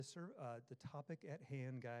The topic at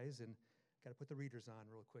hand, guys, and got to put the readers on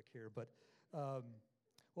real quick here. But,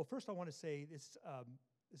 well, first I want to say this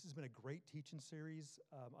has been a great teaching series.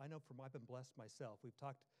 I know I've been blessed myself. We've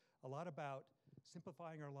talked a lot about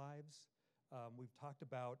simplifying our lives. We've talked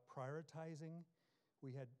about prioritizing.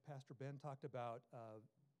 We had Pastor Ben talked about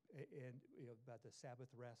about the Sabbath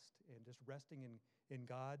rest and just resting in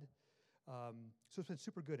God. So it's been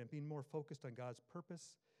super good and being more focused on God's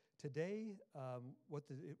purpose. Today, a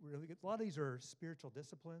lot of these are spiritual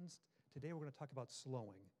disciplines. Today we're going to talk about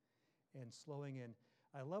slowing. And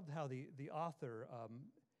I loved how the author,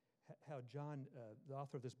 how John, the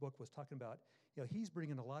author of this book, was talking about, he's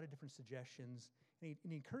bringing a lot of different suggestions, and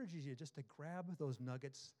he encourages you just to grab those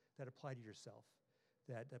nuggets that apply to yourself,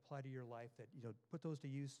 that apply to your life, that, put those to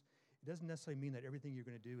use. It doesn't necessarily mean that everything you're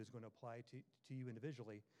going to do is going to apply to you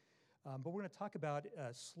individually. But we're going to talk about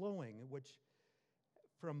slowing, which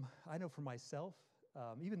I know for myself,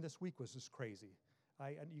 even this week was just crazy.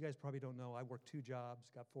 You guys probably don't know, I work 2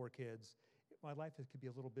 jobs, got 4 kids. My life could be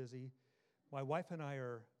a little busy. My wife and I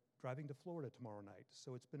are driving to Florida tomorrow night,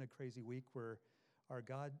 so it's been a crazy week where our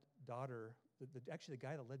goddaughter, actually the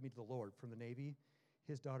guy that led me to the Lord from the Navy,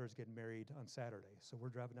 his daughter's getting married on Saturday. So we're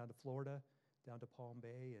driving down to Florida, down to Palm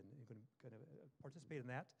Bay, and going to participate in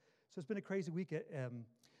that. So it's been a crazy week.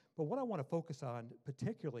 But what I want to focus on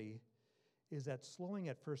particularly is that slowing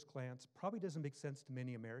at first glance probably doesn't make sense to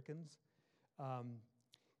many Americans.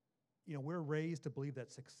 We're raised to believe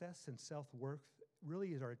that success and self-worth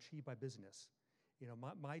really are achieved by business.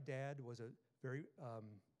 My dad was a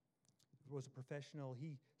professional.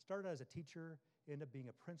 He started as a teacher, ended up being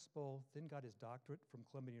a principal, then got his doctorate from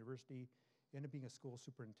Columbia University, ended up being a school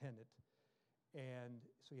superintendent. And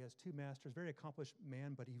so he has 2 masters, very accomplished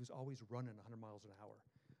man, but he was always running 100 miles an hour,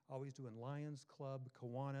 always doing Lions Club,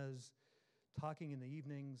 Kiwanis, talking in the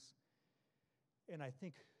evenings. And I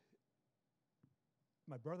think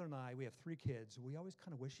my brother and I, we have 3 kids. We always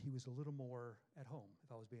kind of wish he was a little more at home,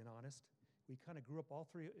 if I was being honest. We kind of grew up, all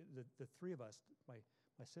 3, the 3 of us, my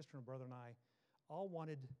sister and brother and I, all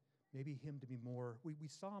wanted maybe him to be more. We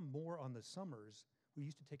saw him more on the summers. We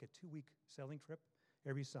used to take a 2-week sailing trip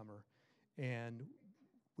every summer, and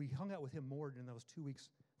we hung out with him more in those 2 weeks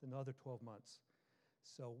than the other 12 months.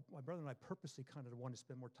 So my brother and I purposely kind of wanted to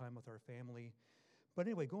spend more time with our family. But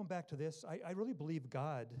anyway, going back to this, I really believe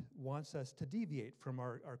God wants us to deviate from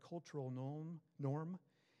our cultural norm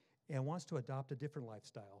and wants to adopt a different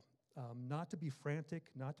lifestyle. Not to be frantic,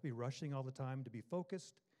 not to be rushing all the time, to be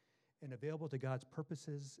focused and available to God's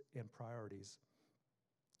purposes and priorities.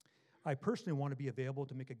 I personally want to be available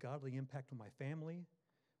to make a godly impact on my family,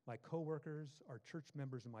 my coworkers, our church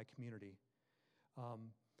members, and my community.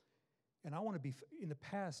 And I want to be, in the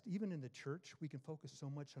past, even in the church, we can focus so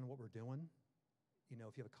much on what we're doing. If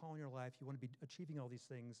you have a call in your life, you want to be achieving all these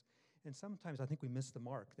things. And sometimes I think we miss the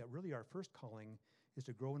mark, that really our first calling is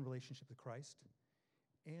to grow in relationship with Christ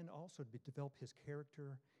and also to develop his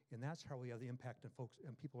character, and that's how we have the impact on folks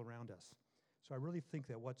and people around us. So I really think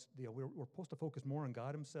that we're supposed to focus more on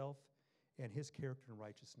God himself and his character and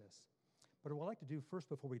righteousness. But what I'd like to do first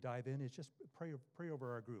before we dive in is just pray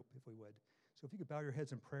over our group, if we would. So if you could bow your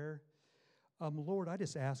heads in prayer. Lord, I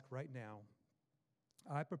just ask right now,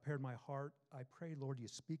 I prepared my heart. I pray, Lord, you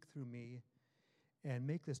speak through me and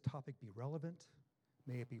make this topic be relevant.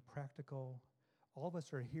 May it be practical. All of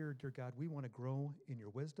us are here, dear God. We want to grow in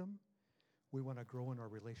your wisdom. We want to grow in our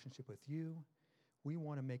relationship with you. We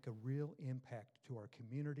want to make a real impact to our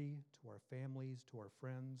community, to our families, to our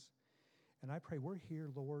friends. And I pray we're here,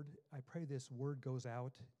 Lord. I pray this word goes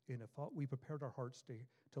out, and if we prepared our hearts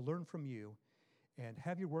to learn from you and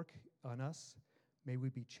have your work on us, may we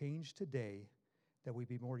be changed today that we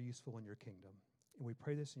be more useful in your kingdom. And we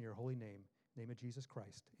pray this in your holy name of Jesus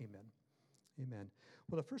Christ. Amen. Amen.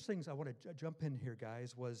 Well, the first things I want to jump in here,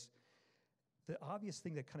 guys, was the obvious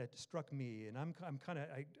thing that kind of struck me, and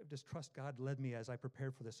I just trust God led me as I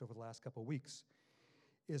prepared for this over the last couple of weeks,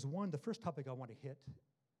 is one, the first topic I want to hit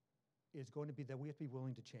is going to be that we have to be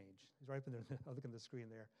willing to change. It's right up in there, I'll look at the screen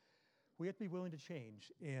there. We have to be willing to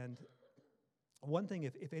change. And one thing,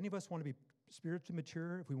 if any of us want to be spiritually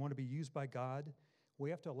mature, if we want to be used by God, we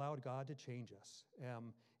have to allow God to change us.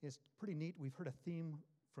 It's pretty neat. We've heard a theme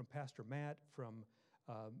from Pastor Matt, from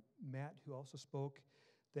Matt, who also spoke,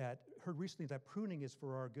 that heard recently that pruning is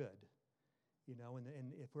for our good.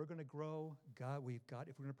 And if we're going to grow, if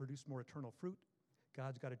we're going to produce more eternal fruit,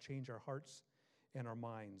 God's got to change our hearts and our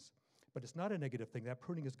minds. But it's not a negative thing. That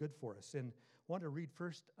pruning is good for us. And I want to read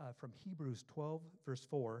first from Hebrews 12, verse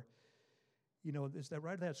 4. There's that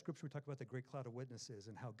right of that scripture we talk about the great cloud of witnesses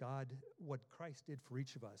and how God, what Christ did for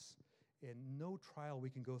each of us. And no trial we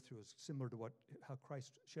can go through is similar to how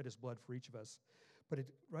Christ shed his blood for each of us. But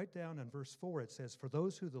right down in verse 4, it says, "For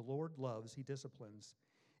those who the Lord loves, he disciplines,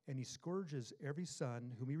 and he scourges every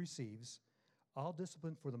son whom he receives. All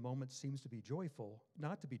discipline for the moment seems to be joyful,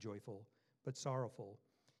 not to be joyful, but sorrowful.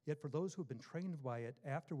 Yet for those who have been trained by it,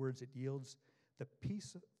 afterwards it yields the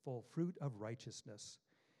peaceful fruit of righteousness."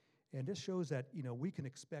 And this shows that, we can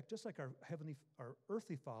expect, just like our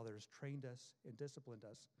earthly fathers trained us and disciplined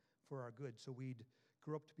us for our good, so we'd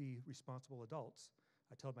grow up to be responsible adults.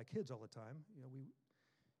 I tell my kids all the time, if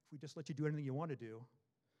we just let you do anything you want to do,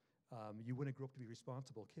 you wouldn't grow up to be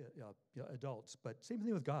responsible adults. But same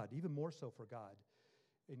thing with God, even more so for God.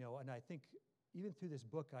 And I think even through this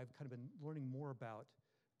book, I've kind of been learning more about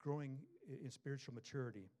growing in spiritual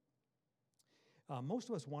maturity. Most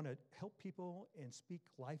of us want to help people and speak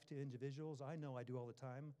life to individuals. I know I do all the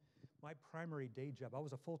time. My primary day job, I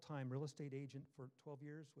was a full-time real estate agent for 12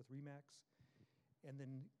 years with RE/MAX. And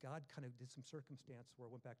then God kind of did some circumstance where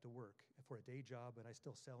I went back to work for a day job, and I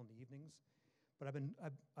still sell in the evenings. But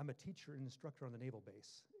I'm a teacher and instructor on the naval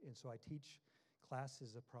base, and so I teach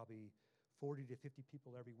classes of probably 40 to 50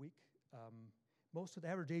 people every week. Most of the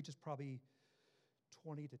average age is probably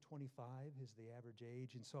 20 to 25 is the average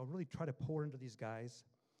age, and so I really try to pour into these guys.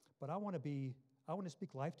 But I want to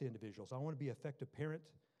speak life to individuals. I want to be an effective parent.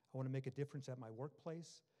 I want to make a difference at my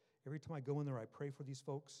workplace. Every time I go in there, I pray for these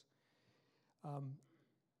folks.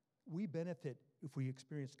 We benefit if we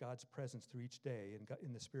experience God's presence through each day and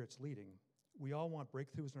in the Spirit's leading. We all want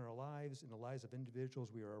breakthroughs in our lives, in the lives of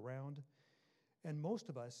individuals we are around. And most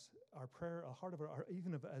of us, our prayer,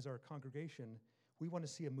 as our congregation, we want to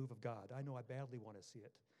see a move of God. I know I badly want to see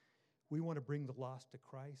it. We want to bring the lost to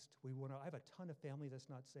Christ. I have a ton of family that's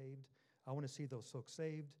not saved. I want to see those folks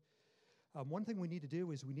saved. One thing we need to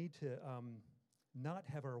do is we need to not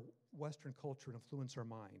have our Western culture influence our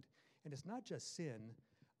mind. And it's not just sin.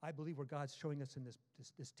 I believe where God's showing us in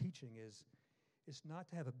this teaching is it's not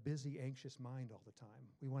to have a busy, anxious mind all the time.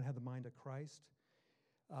 We want to have the mind of Christ.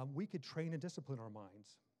 We could train and discipline our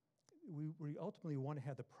minds. We ultimately want to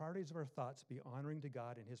have the priorities of our thoughts be honoring to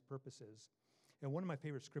God and his purposes. And one of my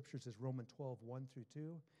favorite scriptures is Romans 12,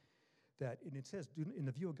 1-2, and it says, in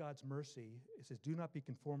the view of God's mercy, it says, "Do not be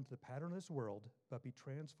conformed to the pattern of this world, but be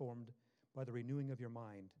transformed by the renewing of your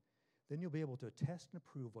mind. Then you'll be able to test and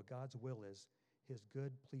approve what God's will is, his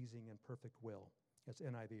good, pleasing, and perfect will." That's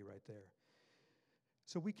NIV right there.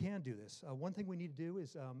 So we can do this. One thing we need to do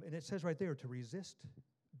is, and it says right there, to resist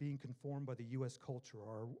being conformed by the U.S. culture,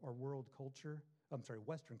 our world culture,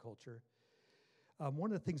 Western culture.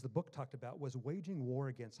 One of the things the book talked about was waging war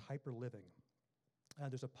against hyper-living.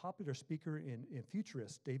 There's a popular speaker in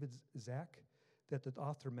Futurist, David Zach, that the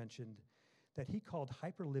author mentioned, that he called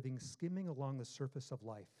hyper-living skimming along the surface of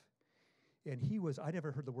life. And I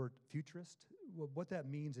never heard the word futurist. What that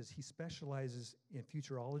means is he specializes in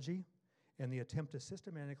futurology and the attempt to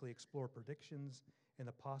systematically explore predictions and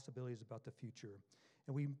the possibilities about the future.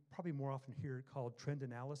 And we probably more often hear it called trend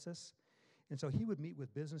analysis. And so he would meet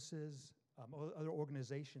with businesses, other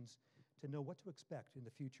organizations to know what to expect in the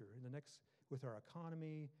future, with our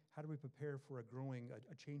economy. How do we prepare for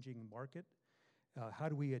a changing market? How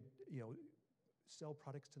do we, sell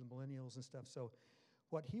products to the millennials and stuff? So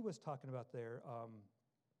what he was talking about there,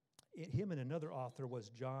 him and another author was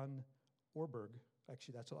John Orberg.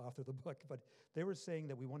 Actually, that's the author of the book. But they were saying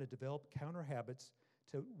that we want to develop counter habits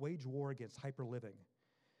to wage war against hyper-living.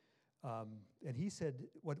 And he said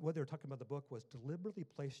what they were talking about the book was deliberately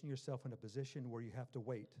placing yourself in a position where you have to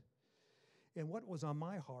wait. And what was on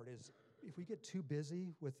my heart is if we get too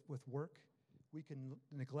busy with work, we can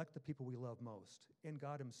neglect the people we love most and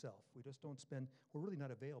God himself. We're really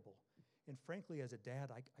not available. And frankly, as a dad,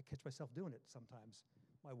 I catch myself doing it sometimes.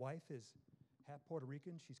 My wife is half Puerto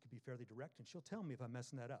Rican. She could be fairly direct, and she'll tell me if I'm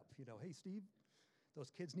messing that up. Hey, Steve,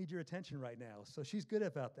 those kids need your attention right now. So she's good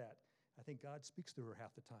about that. I think God speaks through her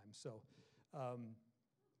half the time. So,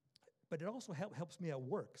 but it also helps me at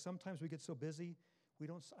work. Sometimes we get so busy,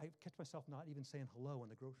 I catch myself not even saying hello in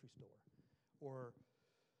the grocery store. Or,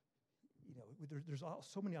 there's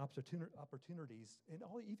so many opportunities, and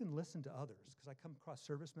I'll even listen to others, because I come across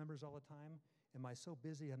service members all the time. Am I so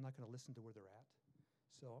busy I'm not going to listen to where they're at?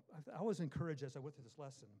 So I was encouraged as I went through this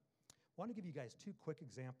lesson. I want to give you guys two quick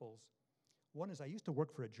examples. One is I used to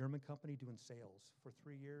work for a German company doing sales for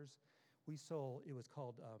 3 years. It was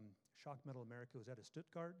called Shock Metal America. It was out of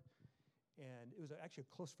Stuttgart. And it was actually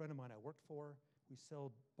a close friend of mine I worked for. We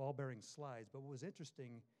sold ball bearing slides. But what was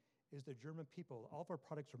interesting is the German people, all of our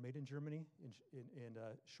products were made in Germany, in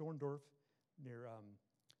Schorndorf near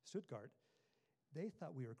Stuttgart. They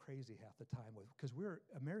thought we were crazy half the time because we're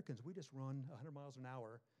Americans. We just run 100 miles an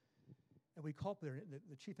hour, And we called there,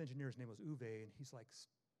 the chief engineer's name was Uwe, and he's like,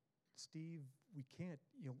 Steve, we can't,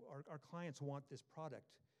 our clients want this product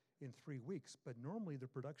in 3 weeks, but normally the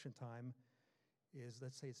production time is,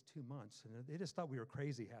 let's say it's 2 months. And they just thought we were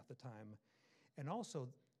crazy half the time. And also,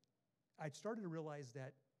 I started to realize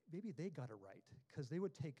that maybe they got it right, because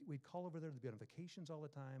we'd call over there, they'd be on vacations all the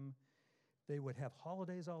time. They would have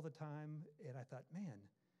holidays all the time. And I thought, man,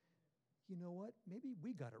 you know what? Maybe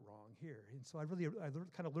we got it wrong here. And so I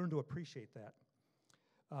kind of learned to appreciate that.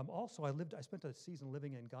 Also, I spent a season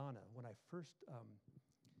living in Ghana when I first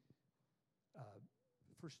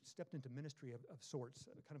stepped into ministry of sorts,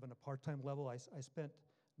 kind of on a part-time level. I spent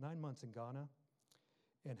 9 months in Ghana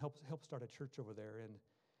and helped start a church over there. And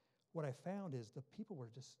what I found is the people were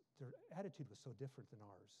their attitude was so different than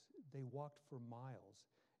ours. They walked for miles.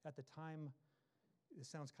 At the time, it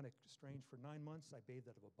sounds kind of strange, for 9 months I bathed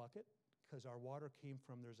out of a bucket, because our water came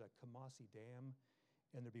from, there's a Kamasi Dam,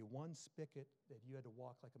 and there'd be one spigot that you had to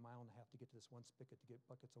walk like 1.5 miles to get to this one spigot to get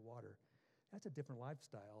buckets of water. That's a different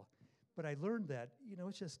lifestyle. But I learned that,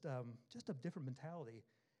 it's just a different mentality.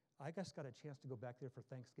 I just got a chance to go back there for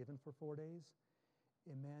Thanksgiving for 4 days.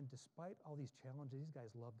 And man, despite all these challenges, these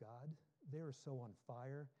guys love God. They were so on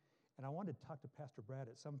fire. And I wanted to talk to Pastor Brad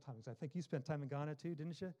at some times. I think you spent time in Ghana too,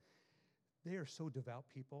 didn't you? They are so devout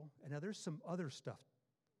people. And now there's some other stuff,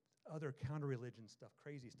 other counter-religion stuff,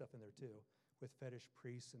 crazy stuff in there too, with fetish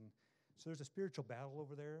priests. And so there's a spiritual battle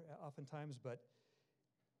over there oftentimes, but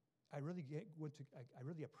I really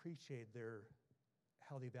appreciate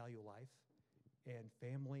how they value life and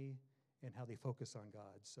family and how they focus on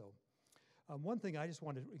God. So one thing I just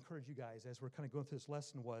wanted to encourage you guys as we're kind of going through this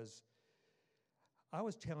lesson was, I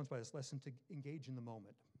was challenged by this lesson to engage in the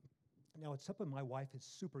moment. Now, it's something my wife is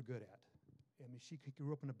super good at. I mean, she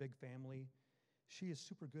grew up in a big family. She is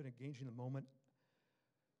super good at engaging the moment.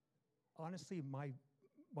 Honestly, my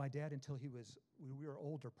dad, until we were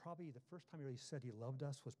older, probably the first time he really said he loved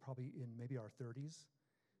us was probably in maybe our 30s.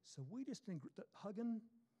 So we just didn't, hugging,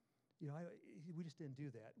 we just didn't do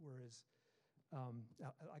that. Whereas,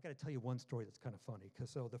 I got to tell you one story that's kind of funny.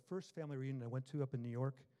 So the first family reunion I went to up in New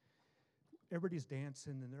York, everybody's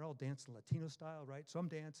dancing, and they're all dancing Latino style, right? So I'm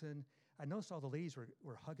dancing. I noticed all the ladies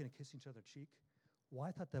were hugging and kissing each other cheek. Well,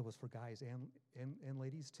 I thought that was for guys and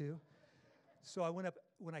ladies too. So I went up,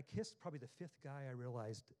 when I kissed probably the 5th guy, I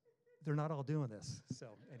realized they're not all doing this.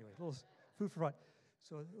 So anyway, a little food for thought.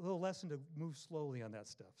 So a little lesson to move slowly on that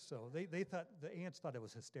stuff. So they thought, the aunts thought it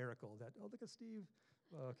was hysterical that, oh, look at Steve.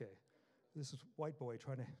 Well, okay, this is white boy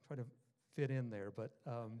trying to fit in there. But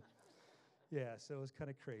yeah, so it was kind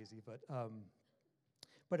of crazy. But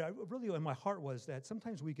I really, in my heart was that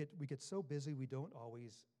sometimes we get so busy we don't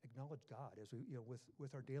always acknowledge God as we,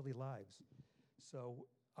 with our daily lives. So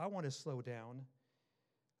I want to slow down,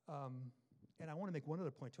 and I want to make one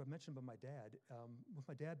other point too. I mentioned about my dad. With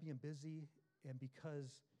my dad being busy, and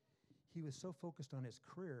because he was so focused on his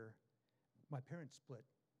career, my parents split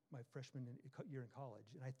my freshman year in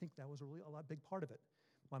college, and I think that was a big part of it.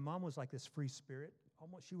 My mom was like this free spirit.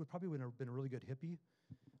 She would probably have been a really good hippie,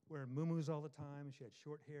 wearing muumuus all the time. She had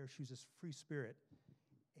short hair. She was this free spirit.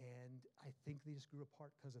 And I think they just grew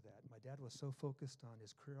apart because of that. My dad was so focused on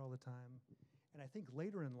his career all the time. And I think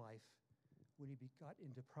later in life, when he got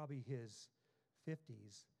into probably his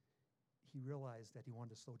 50s, he realized that he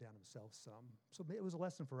wanted to slow down himself some. So it was a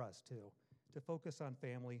lesson for us, too, to focus on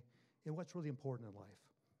family and what's really important in life.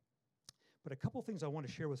 But a couple things I want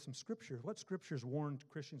to share with some scriptures. What scriptures warned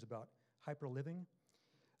Christians about hyper-living?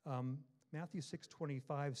 Matthew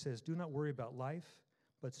 6:25 says, "Do not worry about life,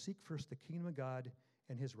 but seek first the kingdom of God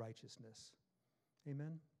and his righteousness."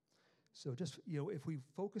 Amen? So just, if we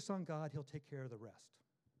focus on God, he'll take care of the rest.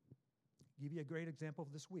 I'll give you a great example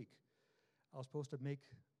of this week. I was supposed to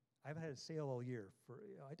I haven't had a sale all year.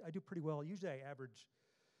 I do pretty well. Usually I average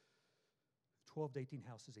 12 to 18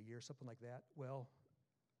 houses a year, something like that. Well,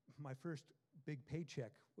 my first big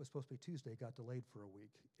paycheck was supposed to be Tuesday, got delayed for a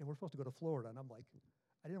week. And we're supposed to go to Florida, and I'm like,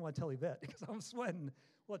 I didn't want to tell Yvette because I'm sweating.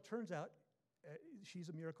 Well, it turns out she's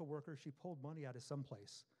a miracle worker. She pulled money out of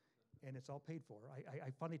someplace, and it's all paid for.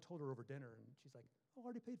 I finally told her over dinner, and she's like, oh, I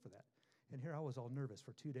already paid for that. And here I was all nervous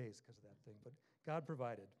for 2 days because of that thing, but God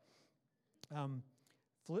provided.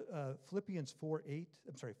 Philippians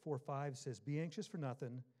 4:5 says, "Be anxious for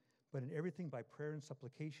nothing, but in everything by prayer and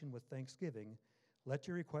supplication with thanksgiving, let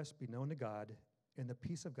your requests be known to God, and the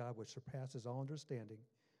peace of God, which surpasses all understanding,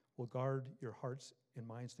 will guard your hearts and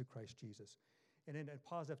minds through Christ Jesus." And in a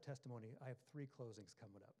positive testimony, I have 3 closings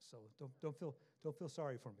coming up, so don't feel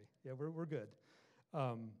sorry for me. Yeah, we're good.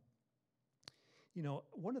 One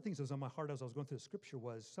of the things that was on my heart as I was going through the scripture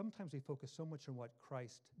was sometimes we focus so much on what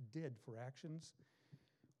Christ did for actions.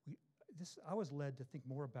 I was led to think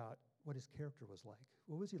more about what his character was like.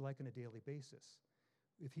 What was he like on a daily basis?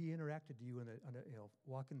 If he interacted to you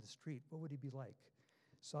walking the street, what would he be like?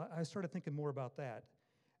 So I started thinking more about that.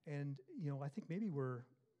 And, I think maybe when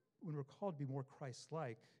we're called to be more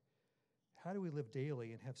Christ-like, how do we live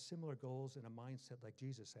daily and have similar goals and a mindset like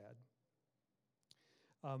Jesus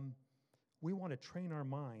had? We want to train our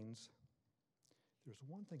minds. There's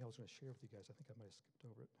one thing I was going to share with you guys. I think I might have skipped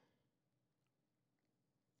over it.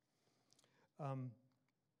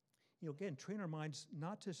 Again, train our minds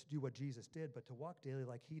not just to do what Jesus did, but to walk daily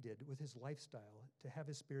like he did with his lifestyle, to have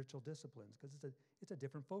his spiritual disciplines, because it's a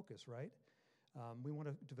different focus, right? We want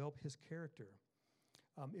to develop his character.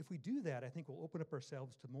 If we do that, I think we'll open up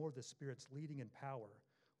ourselves to more of the Spirit's leading and power.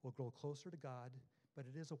 We'll grow closer to God, but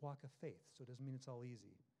it is a walk of faith, so it doesn't mean it's all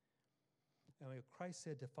easy. And Christ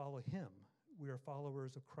said to follow him. We are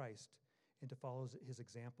followers of Christ and to follow his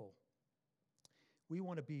example. We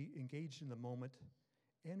want to be engaged in the moment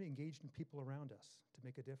and engaged in people around us to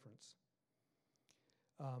make a difference.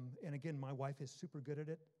 And again, my wife is super good at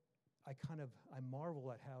it. I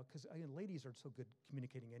marvel at how, because ladies are so good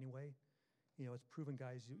communicating anyway. It's proven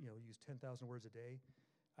guys, use 10,000 words a day.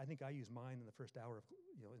 I think I use mine in the first hour of,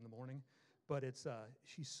 in the morning. But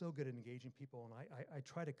she's so good at engaging people, and I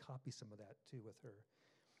try to copy some of that too with her.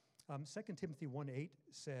 2 Timothy 1:8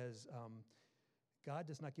 says, God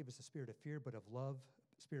does not give us a spirit of fear, but of love,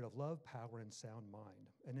 power, and sound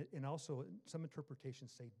mind. And also, some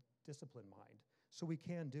interpretations say disciplined mind. So we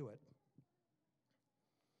can do it.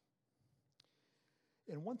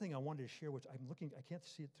 And one thing I wanted to share, which I can't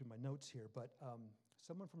see it through my notes here, but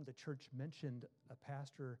someone from the church mentioned a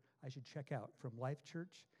pastor I should check out from Life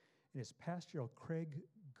Church, and it's Pastor Craig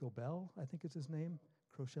Gobel, I think is his name,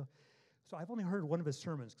 Crochelle. So I've only heard one of his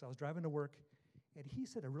sermons because I was driving to work, and he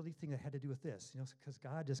said a really thing that had to do with this, because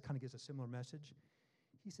God just kind of gives a similar message.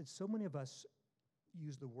 He said, so many of us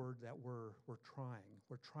use the word that we're trying.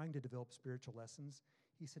 We're trying to develop spiritual lessons.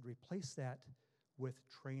 He said, replace that with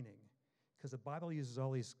training. Because the Bible uses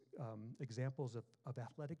all these examples of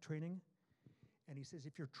athletic training. And he says,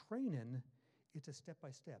 if you're training, it's a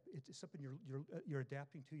step-by-step. It's something you're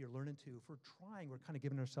adapting to, you're learning to. If we're trying, we're kind of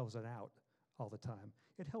giving ourselves an out all the time.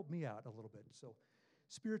 It helped me out a little bit. So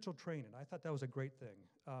spiritual training, I thought that was a great thing.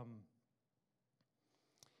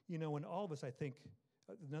 And all of us, I think,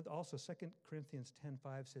 also 2 Corinthians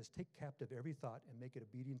 10:5 says, take captive every thought and make it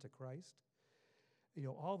obedient to Christ.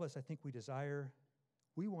 All of us, I think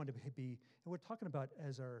we want to be, and we're talking about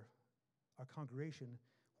as our congregation,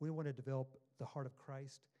 we want to develop the heart of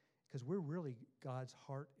Christ because we're really God's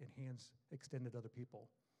heart and hands extended to other people.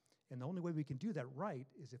 And the only way we can do that right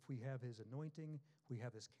is if we have his anointing, we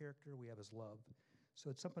have his character, we have his love. So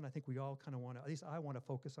it's something I think we all kind of want to, at least I want to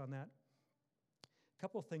focus on that. A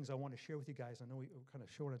couple of things I want to share with you guys. I know we're kind of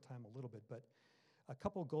short on time a little bit, but a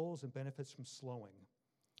couple goals and benefits from slowing.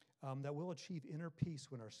 That we'll achieve inner peace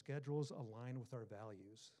when our schedules align with our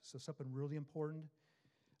values. So something really important.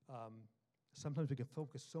 Sometimes we can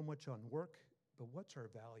focus so much on work, but what's our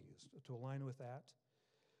values? To align with that.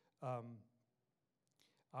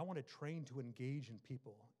 I want to train to engage in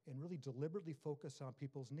people and really deliberately focus on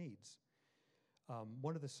people's needs.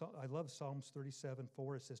 I love Psalms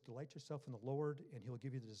 37:4. It says, delight yourself in the Lord, and he'll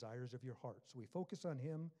give you the desires of your heart. So we focus on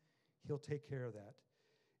him. He'll take care of that.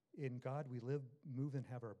 In God we live, move, and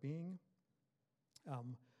have our being.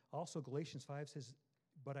 Also, Galatians 5 says,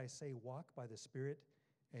 but I say walk by the Spirit,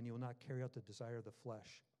 and you'll not carry out the desire of the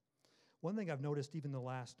flesh. One thing I've noticed even the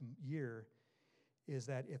last year is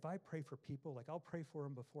that if I pray for people, like I'll pray for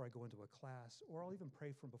them before I go into a class, or I'll even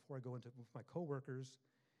pray for them before I go into with my coworkers.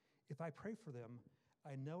 If I pray for them,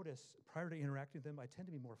 I notice prior to interacting with them, I tend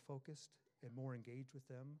to be more focused and more engaged with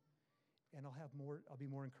them, and I'll be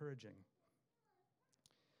more encouraging.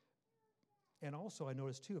 And also I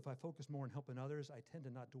notice too, if I focus more on helping others, I tend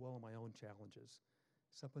to not dwell on my own challenges.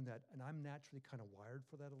 And I'm naturally kind of wired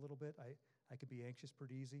for that a little bit. I could be anxious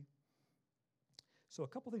pretty easy. So a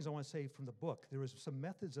couple things I want to say from the book. There was some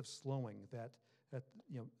methods of slowing that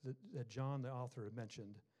John, the author, had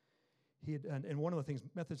mentioned. And one of the things,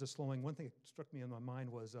 methods of slowing, one thing that struck me in my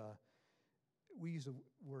mind was we use a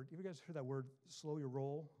word. You guys heard that word, slow your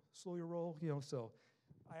roll? Slow your roll? So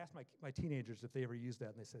I asked my teenagers if they ever used that,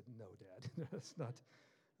 and they said, no, Dad. That's not,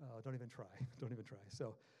 don't even try. Don't even try.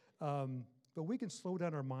 So, but we can slow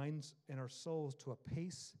down our minds and our souls to a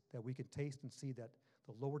pace that we can taste and see that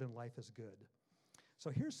the Lord in life is good. So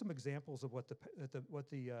here's some examples of what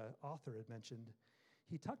the author had mentioned.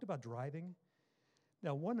 He talked about driving.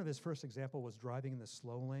 Now, one of his first example was driving in the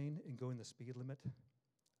slow lane and going the speed limit.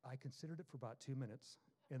 I considered it for about 2 minutes,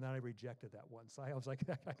 and then I rejected that one. So I was like,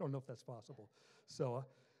 I don't know if that's possible. So,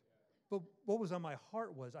 But what was on my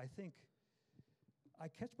heart was, I think, I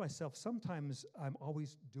catch myself, sometimes I'm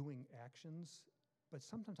always doing actions, but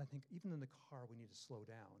sometimes I think even in the car we need to slow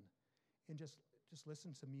down and just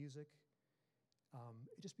listen to music,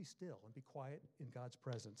 just be still and be quiet in God's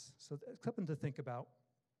presence. So that's something to think about.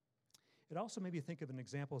 It also made me think of an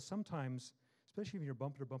example. Sometimes, especially if you're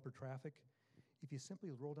bumper-to-bumper traffic, if you simply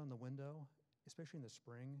roll down the window, especially in the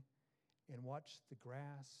spring, and watch the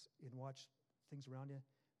grass and watch things around you,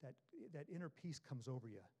 that inner peace comes over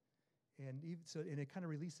you. And it kind of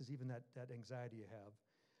releases even that anxiety you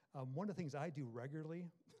have. One of the things I do regularly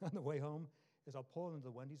on the way home is I'll pull into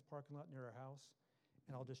the Wendy's parking lot near our house,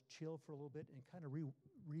 and I'll just chill for a little bit and kind of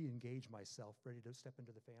re-engage myself, ready to step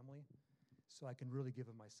into the family, so I can really give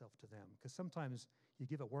of myself to them. Because sometimes you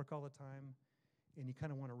give at work all the time, and you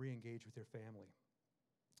kind of want to re-engage with your family.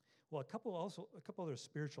 Well, a couple other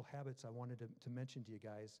spiritual habits I wanted to mention to you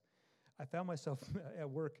guys. I found myself at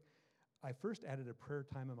work, I first added a prayer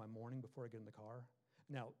time in my morning before I get in the car.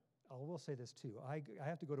 Now, I will say this too. I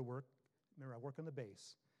have to go to work. Remember, I work on the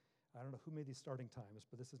base. I don't know who made these starting times,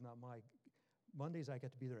 but this is not my. Mondays, I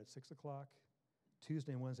get to be there at 6 o'clock.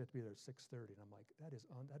 Tuesday and Wednesday, I have to be there at 6:30. And I'm like,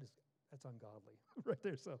 that's ungodly right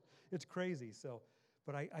there. So it's crazy. So,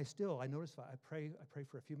 but I notice I pray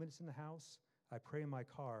for a few minutes in the house. I pray in my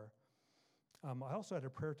car. I also had a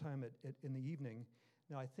prayer time in the evening.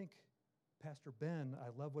 Now, I think, Pastor Ben, I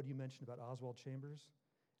love what you mentioned about Oswald Chambers,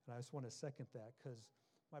 and I just want to second that, because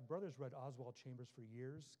my brother's read Oswald Chambers for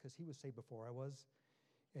years, because he was saved before I was,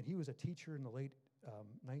 and he was a teacher in the late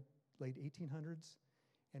 1800s,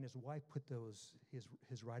 and his wife put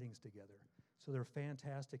his writings together. So they're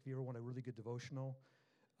fantastic if you ever want a really good devotional.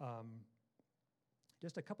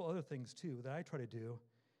 Just a couple other things, too, that I try to do,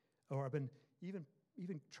 or I've been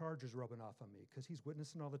even Charger's rubbing off on me, because he's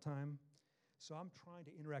witnessing all the time. So I'm trying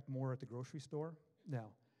to interact more at the grocery store.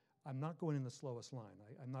 Now, I'm not going in the slowest line.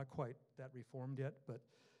 I'm not quite that reformed yet, but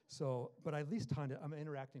at least I'm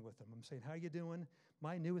interacting with them. I'm saying, how you doing?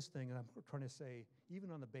 My newest thing, and I'm trying to say,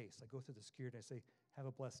 even on the base, I go through the security and I say, have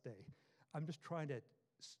a blessed day. I'm just trying to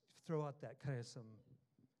throw out that kind of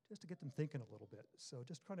just to get them thinking a little bit. So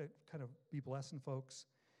just trying to kind of be blessing folks.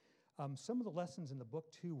 Some of the lessons in the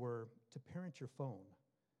book, too, were to parent your phone.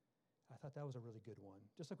 I thought that was a really good one.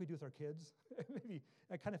 Just like we do with our kids. Maybe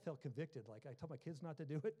I kind of felt convicted. Like I tell my kids not to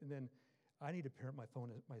do it, and then I need to parent my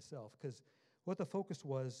phone myself. Because what the focus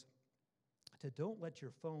was, to don't let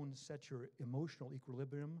your phone set your emotional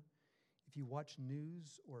equilibrium. If you watch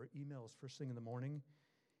news or emails first thing in the morning,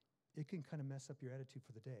 it can kind of mess up your attitude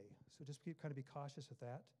for the day. So just kind of be cautious with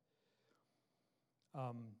that.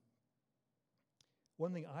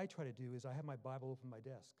 One thing I try to do is I have my Bible open on my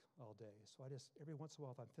desk all day. So I just, every once in a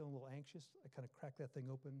while, if I'm feeling a little anxious, I kind of crack that thing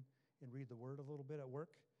open and read the Word a little bit at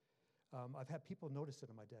work. I've had people notice it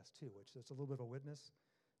on my desk too, which is a little bit of a witness.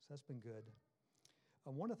 So that's been good.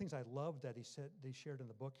 One of the things I loved that they shared in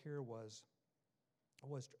the book here was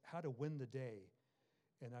how to win the day.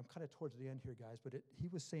 And I'm kind of towards the end here, guys, but he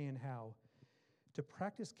was saying how to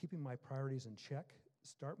practice keeping my priorities in check,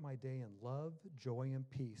 start my day in love, joy, and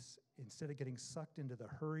peace, instead of getting sucked into the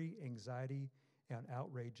hurry, anxiety, and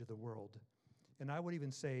outrage of the world. And I would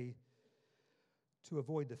even say to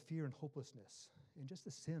avoid the fear and hopelessness and just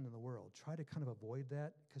the sin in the world. Try to kind of avoid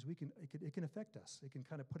that, because it can affect us. It can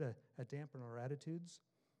kind of put a damper on our attitudes.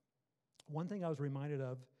 One thing I was reminded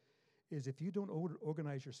of is if you don't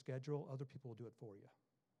organize your schedule, other people will do it for you.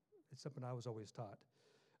 It's something I was always taught.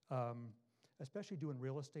 Especially doing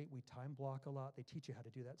real estate, we time block a lot. They teach you how to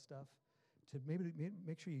do that stuff. To maybe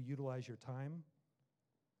make sure you utilize your time.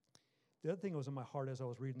 The other thing that was in my heart as I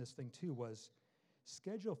was reading this thing too was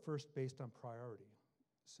schedule first based on priority.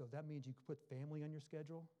 So that means you could put family on your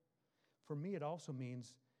schedule. For me, it also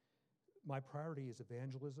means my priority is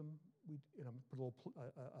evangelism. Put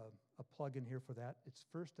a plug in here for that. It's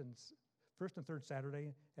first and third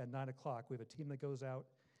Saturday at 9 o'clock. We have a team that goes out.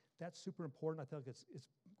 That's super important. I feel like it's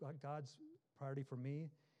God's priority for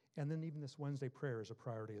me. And then even this Wednesday prayer is a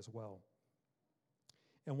priority as well.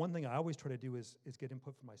 And one thing I always try to do is get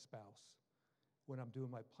input from my spouse when I'm doing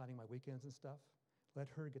planning my weekends and stuff. Let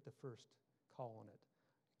her get the first call on it,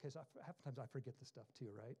 because half the times I forget the stuff too,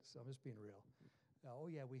 right? So I'm just being real. Oh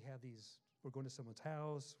yeah, we're going to someone's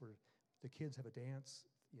house where the kids have a dance,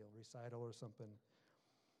 recital or something.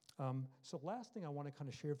 So last thing I want to kind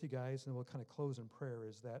of share with you guys, and we'll kind of close in prayer,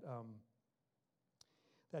 is that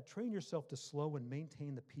train yourself to slow and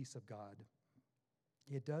maintain the peace of God.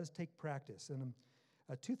 It does take practice. And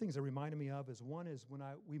two things that reminded me of is, one is when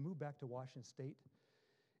we moved back to Washington State,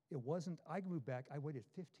 I moved back, I waited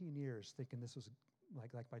 15 years thinking this was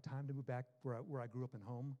like my time to move back where I grew up in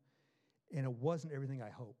home, and it wasn't everything I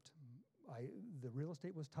hoped. The real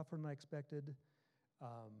estate was tougher than I expected.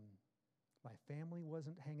 My family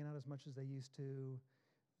wasn't hanging out as much as they used to.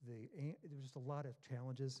 There was just a lot of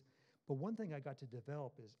challenges. But one thing I got to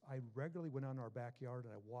develop is I regularly went out in our backyard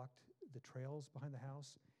and I walked the trails behind the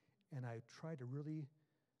house, and I tried to really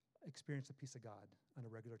experience the peace of God on a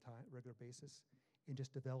regular basis, and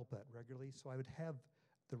just develop that regularly so I would have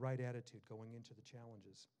the right attitude going into the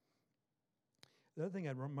challenges. The other thing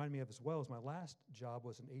that reminded me of as well is my last job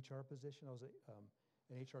was an HR position. I was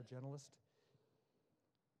an HR generalist.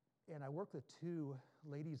 And I worked with two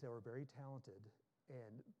ladies that were very talented,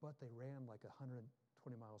 but they ran like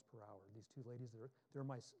 120 miles per hour. These two ladies, they're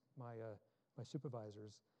my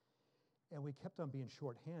supervisors. And we kept on being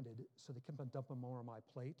short-handed, so they kept on dumping more on my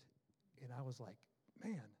plate. And I was like,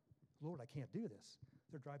 man, Lord, I can't do this.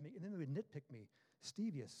 They're driving me. And then they would nitpick me.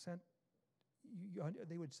 Steve,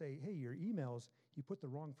 they would say, hey, your emails, you put the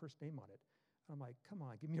wrong first name on it. I'm like, come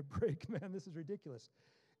on, give me a break, man. This is ridiculous.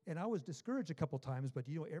 And I was discouraged a couple times, but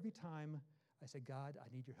every time I said, God, I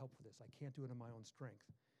need your help for this. I can't do it in my own strength.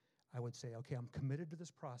 I would say, okay, I'm committed to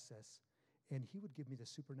this process, and he would give me the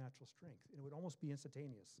supernatural strength. And it would almost be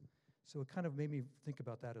instantaneous. So it kind of made me think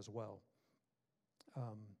about that as well. But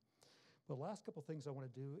the last couple things I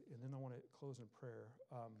want to do, and then I want to close in prayer,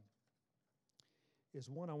 is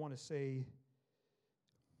one I want to say,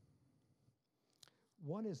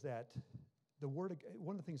 one is that one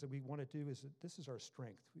of the things that we want to do is that this is our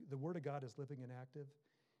strength. The Word of God is living and active.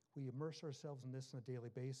 We immerse ourselves in this on a daily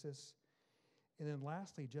basis. And then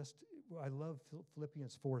lastly, I love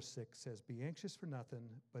Philippians 4:6 says, be anxious for nothing,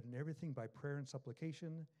 but in everything by prayer and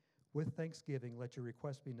supplication, with thanksgiving, let your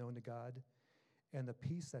requests be known to God, and the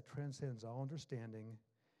peace that transcends all understanding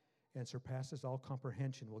and surpasses all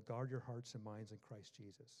comprehension will guard your hearts and minds in Christ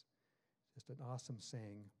Jesus. Just an awesome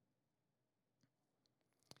saying.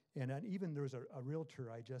 And even there was a realtor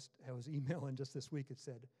I was emailing just this week. It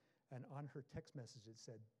said, and on her text message it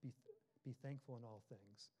said, be thankful in all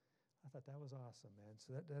things. I thought that was awesome, man.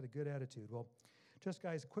 So that had a good attitude. Well, just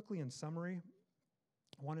guys, quickly in summary,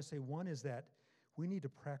 I want to say one is that we need to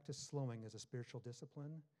practice slowing as a spiritual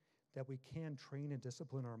discipline, that we can train and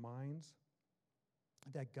discipline our minds,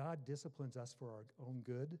 that God disciplines us for our own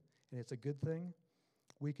good, and it's a good thing.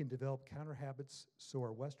 We can develop counter habits so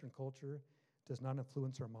our Western culture does not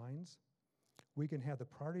influence our minds. We can have the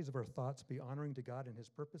priorities of our thoughts be honoring to God and his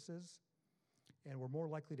purposes, and we're more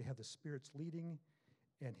likely to have the Spirit's leading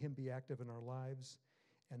and him be active in our lives,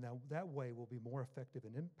 and that way we'll be more effective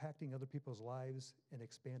in impacting other people's lives and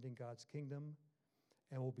expanding God's kingdom,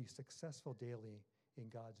 and we'll be successful daily in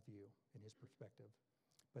God's view, in his perspective.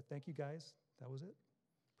 But thank you guys. That was it.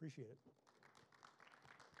 Appreciate it.